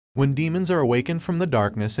When demons are awakened from the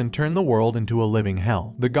darkness and turn the world into a living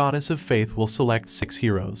hell, the goddess of faith will select 6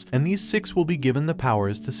 heroes, and these 6 will be given the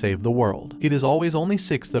powers to save the world. It is always only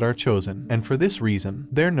 6 that are chosen, and for this reason,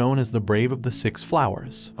 they're known as the Brave of the 6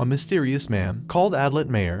 Flowers. A mysterious man, called Adlet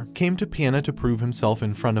Mayer, came to Piena to prove himself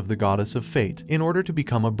in front of the goddess of fate, in order to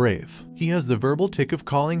become a brave. He has the verbal tick of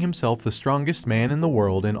calling himself the strongest man in the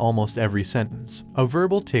world in almost every sentence. A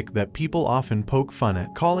verbal tick that people often poke fun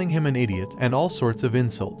at, calling him an idiot, and all sorts of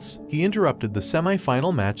insults. He interrupted the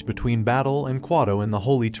semi-final match between Battle and Quado in the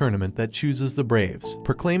holy tournament that chooses the Braves,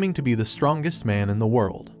 proclaiming to be the strongest man in the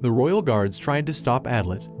world. The royal guards tried to stop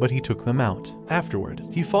Adlet, but he took them out. Afterward,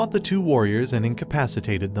 he fought the 2 warriors and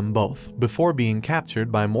incapacitated them both, before being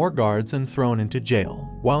captured by more guards and thrown into jail.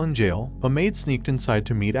 While in jail, a maid sneaked inside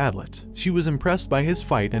to meet Adlet. She was impressed by his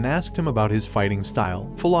fight and asked him about his fighting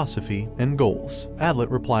style, philosophy, and goals. Adlet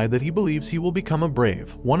replied that he believes he will become a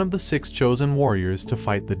brave, one of the 6 chosen warriors to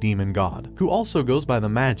fight the demon god, who also goes by the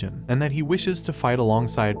Magin, and that he wishes to fight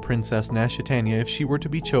alongside Princess Nashitania if she were to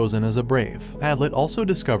be chosen as a brave. Adlet also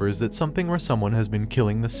discovers that something or someone has been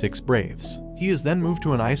killing the 6 braves. He is then moved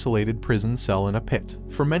to an isolated prison cell in a pit.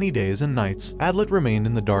 For many days and nights, Adlet remained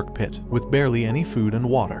in the dark pit, with barely any food and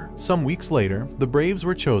water. Some weeks later, the Braves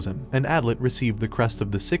were chosen, and Adlet received the crest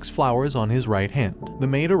of the 6 flowers on his right hand. The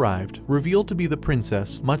maid arrived, revealed to be the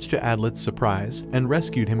princess, much to Adlet's surprise, and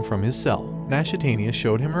rescued him from his cell. Nashitania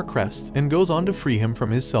showed him her crest, and goes on to free him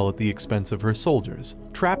from his cell at the expense of her soldiers,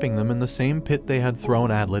 trapping them in the same pit they had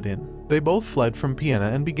thrown Adlet in. They both fled from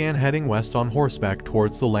Piena and began heading west on horseback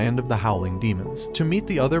towards the land of the howling demons, to meet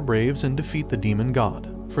the other braves and defeat the demon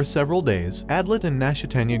god. For several days, Adlet and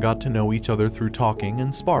Nashitania got to know each other through talking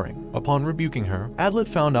and sparring. Upon rebuking her, Adlet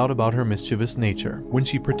found out about her mischievous nature, when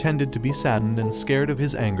she pretended to be saddened and scared of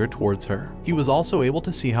his anger towards her. He was also able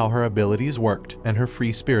to see how her abilities worked, and her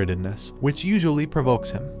free-spiritedness, which usually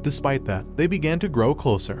provokes him. Despite that, they began to grow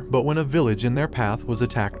closer, but when a village in their path was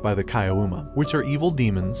attacked by the Kaiauma, which are evil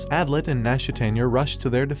demons, Adlet and Nashitania rushed to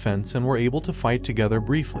their defense and were able to fight together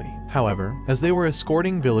briefly. However, as they were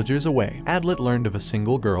escorting villagers away, Adlet learned of a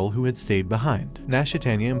single girl who had stayed behind.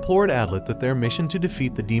 Nashitania implored Adlet that their mission to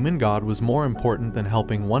defeat the demon god was more important than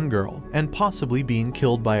helping one girl, and possibly being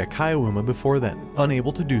killed by a Kaiauma before then.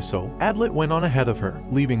 Unable to do so, Adlet went on ahead of her,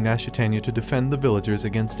 leaving Nashitania to defend the villagers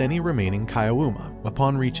against any remaining Kaiauma.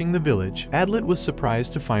 Upon reaching the village, Adlet was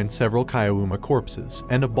surprised to find several Kaiauma corpses,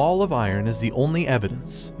 and a ball of iron as the only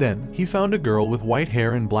evidence. Then, he found a girl with white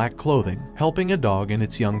hair and black clothing, helping a dog and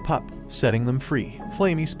its young pup, setting them free.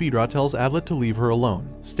 Flamey Speedra tells Adlet to leave her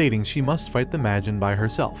alone, stating she must fight the Magin by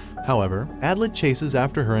herself. However, Adlet chases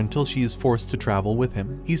after her until she is forced to travel with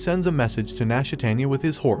him. He sends a message to Nashitania with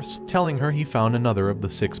his horse, telling her he found another of the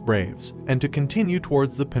 6 braves, and to continue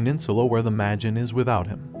towards the peninsula where the Magin is without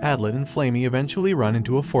him. Adlet and Flamey eventually run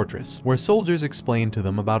into a fortress, where soldiers explain to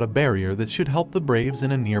them about a barrier that should help the braves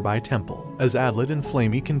in a nearby temple. As Adlet and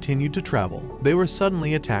Flamey continued to travel, they were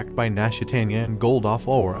suddenly attacked by Nashitania and Goldoff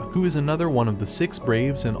Aura, who is another one of the 6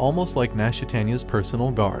 braves and almost like Nashitania's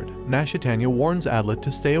personal guard. Nashitania warns Adlet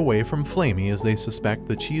to stay away from Flamey as they suspect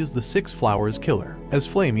that she is the 6 flowers killer. As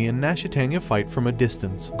Flamey and Nashitania fight from a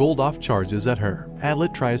distance, Goldoff charges at her.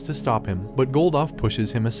 Adlet tries to stop him, but Goldoff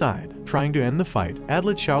pushes him aside. Trying to end the fight,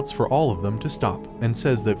 Adlet shouts for all of them to stop, and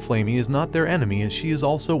says that Flamey is not their enemy as she is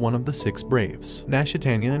also one of the 6 braves.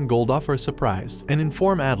 Nashitania and Goldoff are surprised, and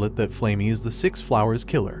inform Adlet that Flamey is the 6 flowers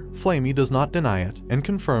killer. Flamey does not deny it, and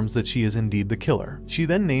confirms that she is indeed the killer. She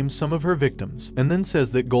then names some of her victims, and then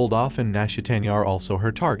says that Goldoff and Nashitania are also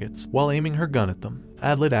her targets, while aiming her gun at them.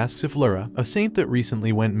 Adlet asks if Lyra, a saint that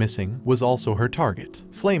recently went missing, was also her target.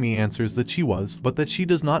 Flamey answers that she was, but that she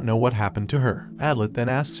does not know what happened to her. Adlet then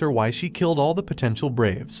asks her why she killed all the potential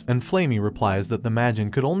braves, and Flamey replies that the Magin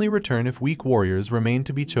could only return if weak warriors remain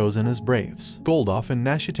to be chosen as braves. Goldoff and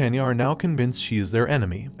Nashitania are now convinced she is their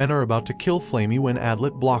enemy, and are about to kill Flamey when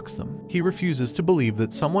Adlet blocks them. He refuses to believe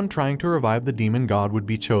that someone trying to revive the demon god would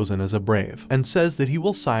be chosen as a brave, and says that he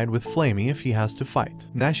will side with Flamey if he has to fight.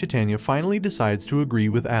 Nashitania finally decides to agree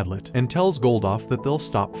with Adlet, and tells Goldoff that they'll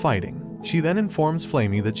stop fighting. She then informs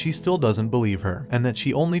Flamey that she still doesn't believe her, and that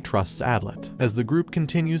she only trusts Adlet. As the group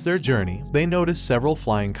continues their journey, they notice several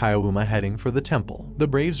flying Kaiauma heading for the temple. The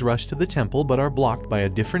braves rush to the temple but are blocked by a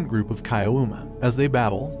different group of Kaiauma. As they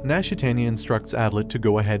battle, Nashitania instructs Adlet to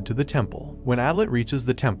go ahead to the temple. When Adlet reaches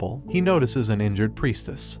the temple, he notices an injured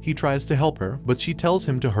priestess. He tries to help her, but she tells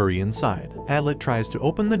him to hurry inside. Adlet tries to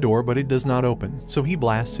open the door but it does not open, so he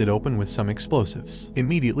blasts it open with some explosives.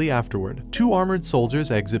 Immediately afterward, 2 armored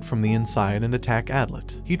soldiers exit from the inside outside and attack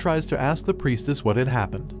Adlet. He tries to ask the priestess what had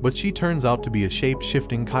happened, but she turns out to be a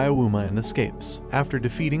shape-shifting Kaiowuma and escapes. After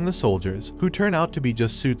defeating the soldiers, who turn out to be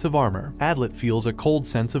just suits of armor, Adlet feels a cold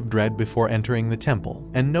sense of dread before entering the temple,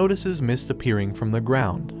 and notices mist appearing from the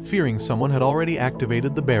ground. Fearing someone had already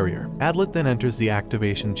activated the barrier, Adlet then enters the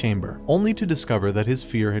activation chamber, only to discover that his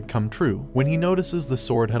fear had come true when he notices the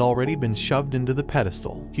sword had already been shoved into the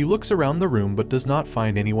pedestal. He looks around the room but does not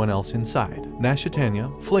find anyone else inside.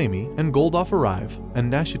 Nashitania, Flamey, and Goldoff arrive,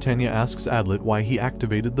 and Nashitania asks Adlet why he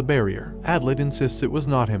activated the barrier. Adlet insists it was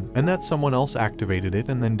not him, and that someone else activated it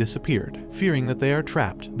and then disappeared. Fearing that they are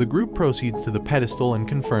trapped, the group proceeds to the pedestal and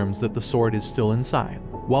confirms that the sword is still inside.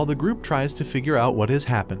 While the group tries to figure out what has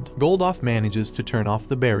happened, Goldoff manages to turn off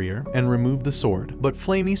the barrier and remove the sword, but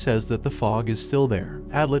Flamey says that the fog is still there.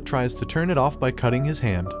 Adlet tries to turn it off by cutting his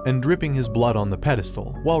hand and dripping his blood on the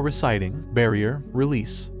pedestal, while reciting, "Barrier,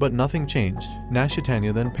 release," but nothing changed.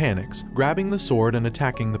 Nashitania then panics, grabbing the sword and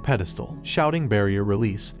attacking the pedestal, shouting "Barrier,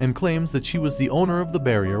 release," and claims that she was the owner of the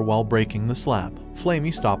barrier while breaking the slab.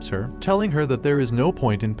 Flamey stops her, telling her that there is no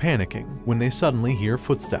point in panicking, when they suddenly hear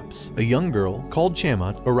footsteps. A young girl, called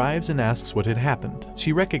Chamat, arrives and asks what had happened.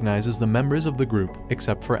 She recognizes the members of the group,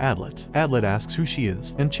 except for Adlet. Adlet asks who she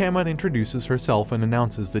is, and Chamat introduces herself and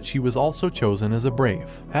announces that she was also chosen as a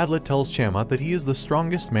brave. Adlet tells Chamat that he is the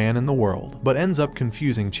strongest man in the world, but ends up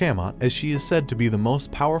confusing Chamat, as she is said to be the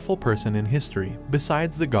most powerful person in history,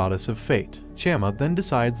 besides the goddess of fate. Chamat then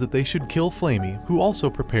decides that they should kill Flamey, who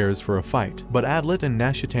also prepares for a fight, but Adlet and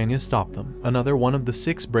Nashitania stop them. Another one of the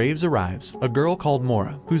 6 braves arrives, a girl called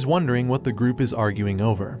Mora, who's wondering what the group is arguing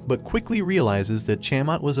over, but quickly realizes that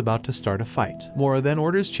Chamat was about to start a fight. Mora then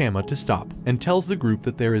orders Chamat to stop, and tells the group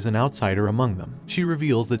that there is an outsider among them. She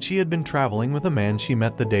reveals that she had been traveling with a man she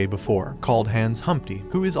met the day before, called Hans Humpty,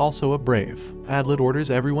 who is also a brave. Adlet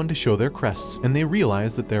orders everyone to show their crests, and they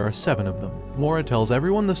realize that there are 7 of them. Mora tells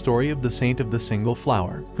everyone the story of the Saint of the Single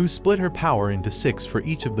Flower, who split her power into 6 for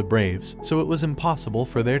each of the braves, so it was impossible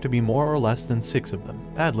for there to be more or less than 6 of them.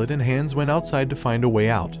 Adlet and Hans went outside to find a way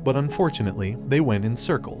out, but unfortunately, they went in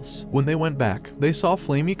circles. When they went back, they saw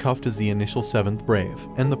Flamey cuffed as the initial 7th brave,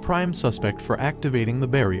 and the prime suspect for activating the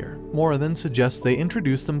barrier. Mora then suggests they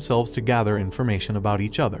introduce themselves to gather information about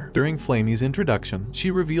each other. During Flamey's introduction,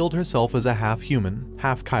 she revealed herself as a half-human,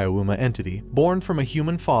 half-Kaiowuma entity, born from a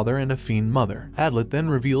human father and a fiend mother. Adlet then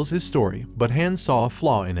reveals his story, but Hans saw a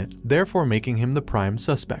flaw in it, therefore making him the prime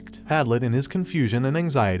suspect. Adlet, in his confusion and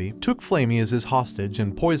anxiety, took Flamey as his hostage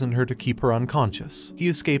and poisoned her to keep her unconscious. He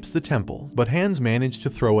escapes the temple, but Hans managed to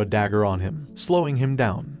throw a dagger on him, slowing him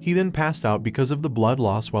down. He then passed out because of the blood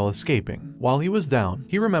loss while escaping. While he was down,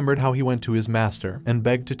 he remembered how he went to his master and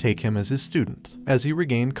begged to take him as his student. As he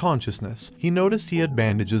regained consciousness, he noticed he had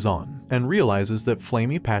bandages on, and realizes that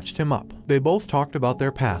Flamey patched him up. They both talked about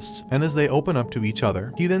their pasts, and as they open up to each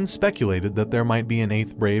other, he then speculated that there might be an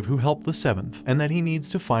 8th brave who helped the 7th, and that he needs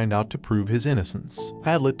to find out to prove his innocence.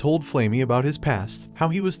 Adlet told Flamey about his past, how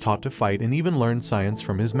he was taught to fight and even learned science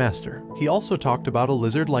from his master. He also talked about a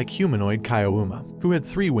lizard-like humanoid Kaiowuma, who had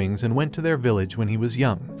 3 wings and went to their village when he was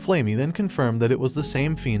young. Flamey then confirmed that it was the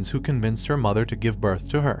same fiends who convinced her mother to give birth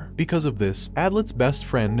to her. Because of this, Adlet's best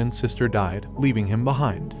friend and sister died, leaving him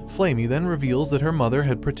behind. Flamey then reveals that her mother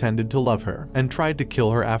had pretended to love her, and tried to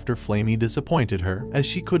kill her after Flamey disappointed her, as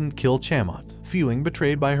she couldn't kill Chamat. Feeling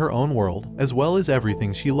betrayed by her own world, as well as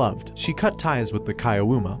everything she loved, she cut ties with the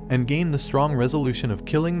Kaiowuma, and gained the strong resolution of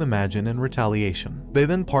killing the Majin in retaliation. They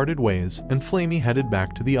then parted ways, and Flamey headed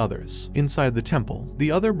back to the others. Inside the temple,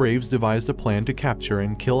 the other braves devised a plan to capture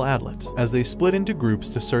and kill Adlet. As they split into groups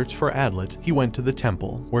to search for Adlet, he went to the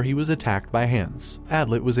temple, where he was attacked by Hans.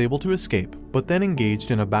 Adlet was able to escape, but then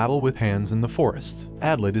engaged in a battle with Hans in the forest.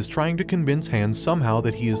 Adlet is trying to convince Hans somehow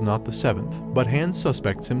that he is not the 7th, but Hans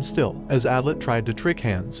suspects him still. As Adlet tried to trick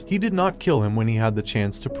Hans, he did not kill him when he had the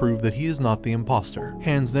chance to prove that he is not the imposter.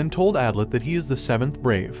 Hans then told Adlet that he is the 7th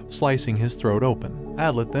brave, slicing his throat open.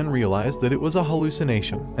 Adlet then realized that it was a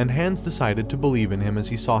hallucination, and Hans decided to believe in him as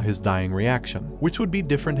he saw his dying reaction, which would be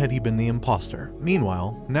different had he been the imposter.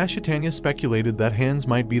 Meanwhile, Nashitania speculated that Hans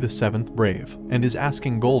might be the 7th brave, and is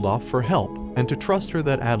asking Goldoff for help, and to trust her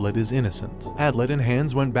that Adlet is innocent. Adlet and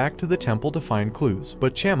Hans went back to the temple to find clues,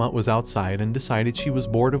 but Chamat was outside and decided she was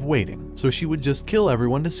bored of waiting, so she would just kill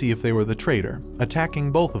everyone to see if they were the traitor,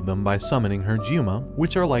 attacking both of them by summoning her Juma,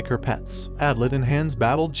 which are like her pets. Adlet and Hans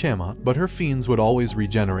battled Chamat, but her fiends would always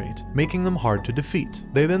regenerate, making them hard to defeat.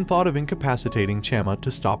 They then thought of incapacitating Chamat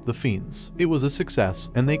to stop the fiends. It was a success,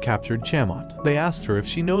 and they captured Chamat. They asked her if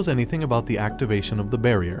she knows anything about the activation of the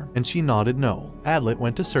barrier, and she nodded no. Adlet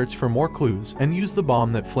went to search for more clues, defuse and use the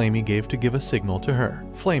bomb that Flamey gave to give a signal to her.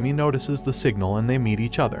 Flamey notices the signal and they meet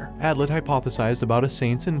each other. Adlet hypothesized about a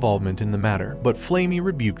saint's involvement in the matter, but Flamey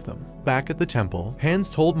rebuked them. Back at the temple, Hans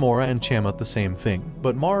told Mora and Chamat the same thing,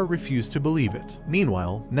 but Mara refused to believe it.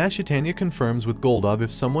 Meanwhile, Nashitania confirms with Goldov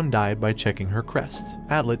if someone died by checking her crest.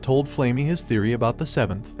 Adlet told Flamey his theory about the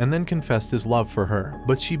seventh, and then confessed his love for her,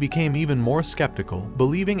 but she became even more skeptical,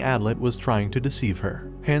 believing Adlet was trying to deceive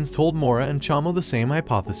her. Hans told Mora and Chamo the same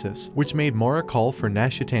hypothesis, which made Mora call for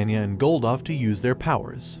Nashitania and Goldov to use their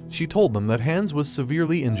powers. She told them that Hans was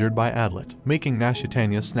severely injured by Adlet, making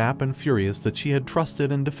Nashitania snap and furious that she had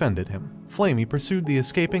trusted and defended him. Flamey pursued the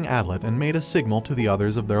escaping Adlet and made a signal to the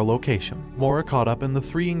others of their location. Mora caught up and the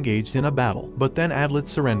three engaged in a battle, but then Adlet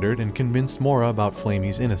surrendered and convinced Mora about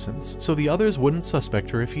Flamey's innocence, so the others wouldn't suspect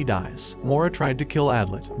her if he dies. Mora tried to kill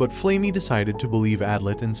Adlet, but Flamey decided to believe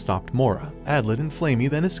Adlet and stopped Mora. Adlet and Flamey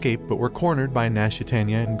then escaped but were cornered by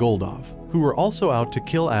Nashitania and Goldov, who were also out to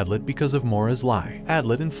kill Adlet because of Mora's lie.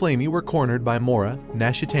 Adlet and Flamey were cornered by Mora,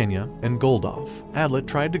 Nashitania, and Goldov. Adlet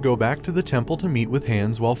tried to go back to the temple to meet with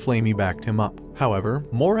Hans while Flamey backed him up. However,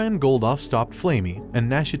 Mora and Goldov stopped Flamey, and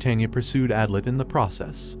Nashitania pursued Adlet in the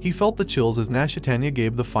process. He felt the chills as Nashitania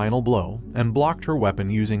gave the final blow, and blocked her weapon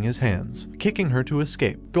using his hands, kicking her to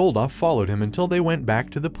escape. Goldov followed him until they went back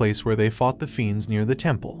to the place where they fought the fiends near the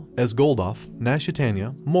temple. As Goldov,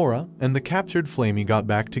 Nashitania, Mora, and the captured Flamey got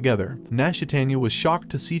back together, Nashitania was shocked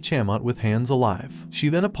to see Chamat with Hans alive. She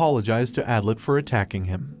then apologized to Adlet for attacking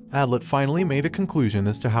him. Adlet finally made a conclusion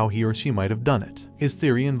as to how he or she might have done it. His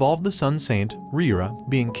theory involved the Sun Saint, Rira,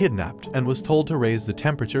 being kidnapped and was told to raise the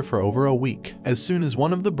temperature for over a week. As soon as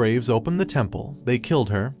one of the Braves opened the temple, they killed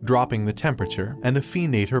her, dropping the temperature, and a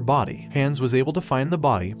fiend ate her body. Hans was able to find the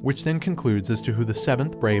body, which then concludes as to who the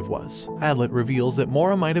seventh Brave was. Adlet reveals that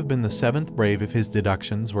Mora might have been the seventh Brave if his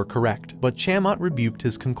deductions were correct, but Chamat rebuked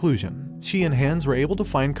his conclusion. She and Hans were able to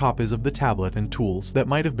find copies of the tablet and tools that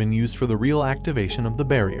might have been used for the real activation of the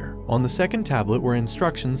barrier. On the second tablet were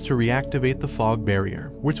instructions to reactivate the fog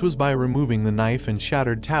barrier, which was by removing the knife and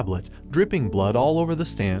shattered tablet, dripping blood all over the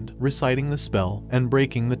stand, reciting the spell, and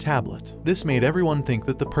breaking the tablet. This made everyone think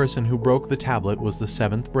that the person who broke the tablet was the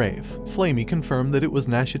seventh Brave. Flamey confirmed that it was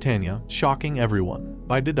Nashitania, shocking everyone.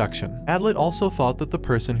 By deduction, Adlet also thought that the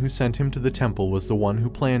person who sent him to the temple was the one who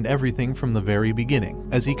planned everything from the very beginning,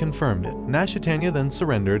 as he confirmed it. Nashitania then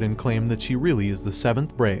surrendered and claimed that she really is the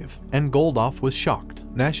seventh Brave, and Goldov was shocked.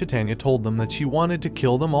 Nashitania told them that she wanted to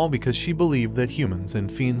kill them all because she believed that humans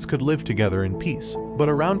and fiends could live together in peace, but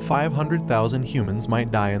around 500,000 humans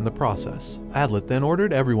might die in the process. Adlet then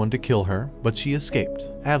ordered everyone to kill her, but she escaped.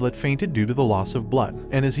 Adlet fainted due to the loss of blood,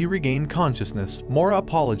 and as he regained consciousness, Mora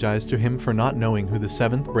apologized to him for not knowing who the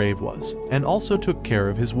seventh Brave was, and also took care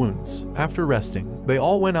of his wounds. After resting, they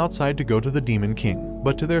all went outside to go to the Demon King.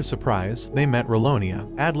 But to their surprise, they met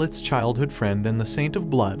Rolonia, Adlet's childhood friend and the Saint of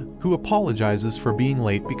Blood, who apologizes for being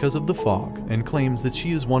late because of the fog, and claims that she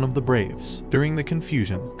is one of the Braves. During the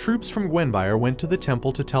confusion, troops from Gwenbyre went to the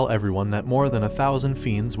temple to tell everyone that more than 1,000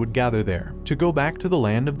 fiends would gather there, to go back to the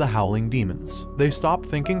land of the Howling Demons. They stopped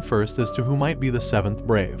thinking first as to who might be the seventh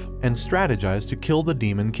Brave, and strategized to kill the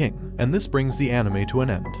Demon King, and this brings the anime to an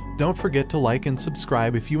end. Don't forget to like and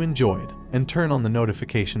subscribe if you enjoyed, and turn on the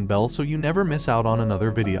notification bell so you never miss out on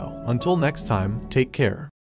another video. Until next time, take care.